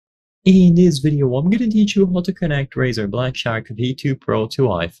In this video, I'm going to teach you how to connect Razer Blackshark V2 Pro to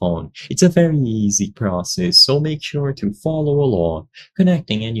iPhone. It's a very easy process, so make sure to follow along.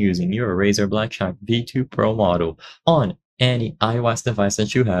 Connecting and using your Razer Blackshark V2 Pro model on any iOS device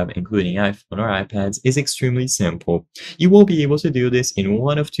that you have, including iPhone or iPads, is extremely simple. You will be able to do this in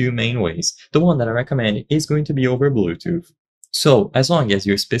one of two main ways. The one that I recommend is going to be over Bluetooth. So, as long as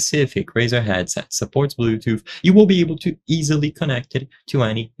your specific Razer headset supports Bluetooth, you will be able to easily connect it to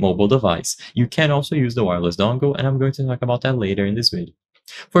any mobile device. You can also use the wireless dongle, and I'm going to talk about that later in this video.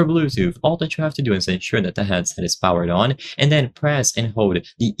 For Bluetooth, all that you have to do is ensure that the headset is powered on, and then press and hold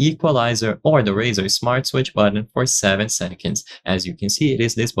the equalizer or the Razer Smart Switch button for 7 seconds. As you can see, it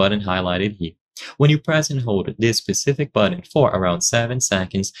is this button highlighted here. When you press and hold this specific button for around 7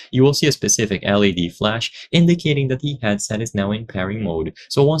 seconds, you will see a specific LED flash indicating that the headset is now in pairing mode.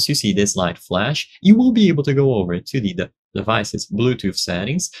 So once you see this light flash, you will be able to go over to the device's Bluetooth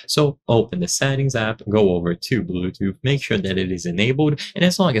settings. So open the settings app, go over to Bluetooth, make sure that it is enabled, and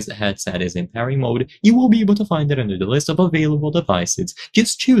as long as the headset is in pairing mode, you will be able to find it under the list of available devices.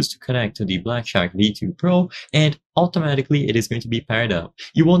 Just choose to connect to the Blackshark V2 Pro and automatically it is going to be paired up.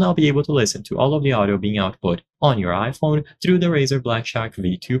 You will now be able to listen to all of the audio being output on your iPhone through the Razer Blackshark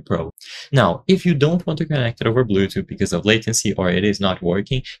V2 Pro. Now, if you don't want to connect it over Bluetooth because of latency or it is not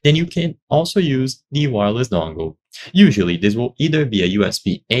working, then you can also use the wireless dongle. Usually, this will either be a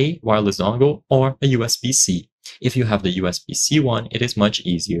USB-A wireless dongle or a USB-C. If you have the USB-C one, it is much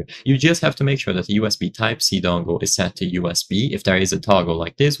easier. You just have to make sure that the USB Type-C dongle is set to USB if there is a toggle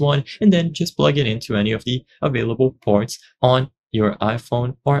like this one, and then just plug it into any of the available ports on your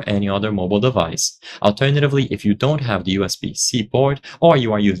iPhone or any other mobile device. Alternatively, if you don't have the USB-C port or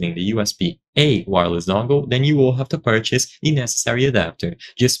you are using the USB-A wireless dongle, then you will have to purchase the necessary adapter.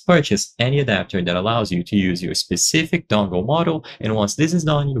 Just purchase any adapter that allows you to use your specific dongle model, and once this is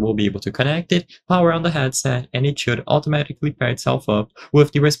done, you will be able to connect it, power on the headset, and it should automatically pair itself up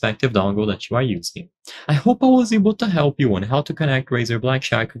with the respective dongle that you are using. I hope I was able to help you on how to connect Razer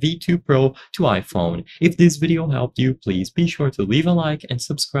Blackshark V2 Pro to iPhone. If this video helped you, please be sure to leave a like and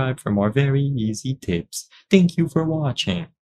subscribe for more very easy tips. Thank you for watching.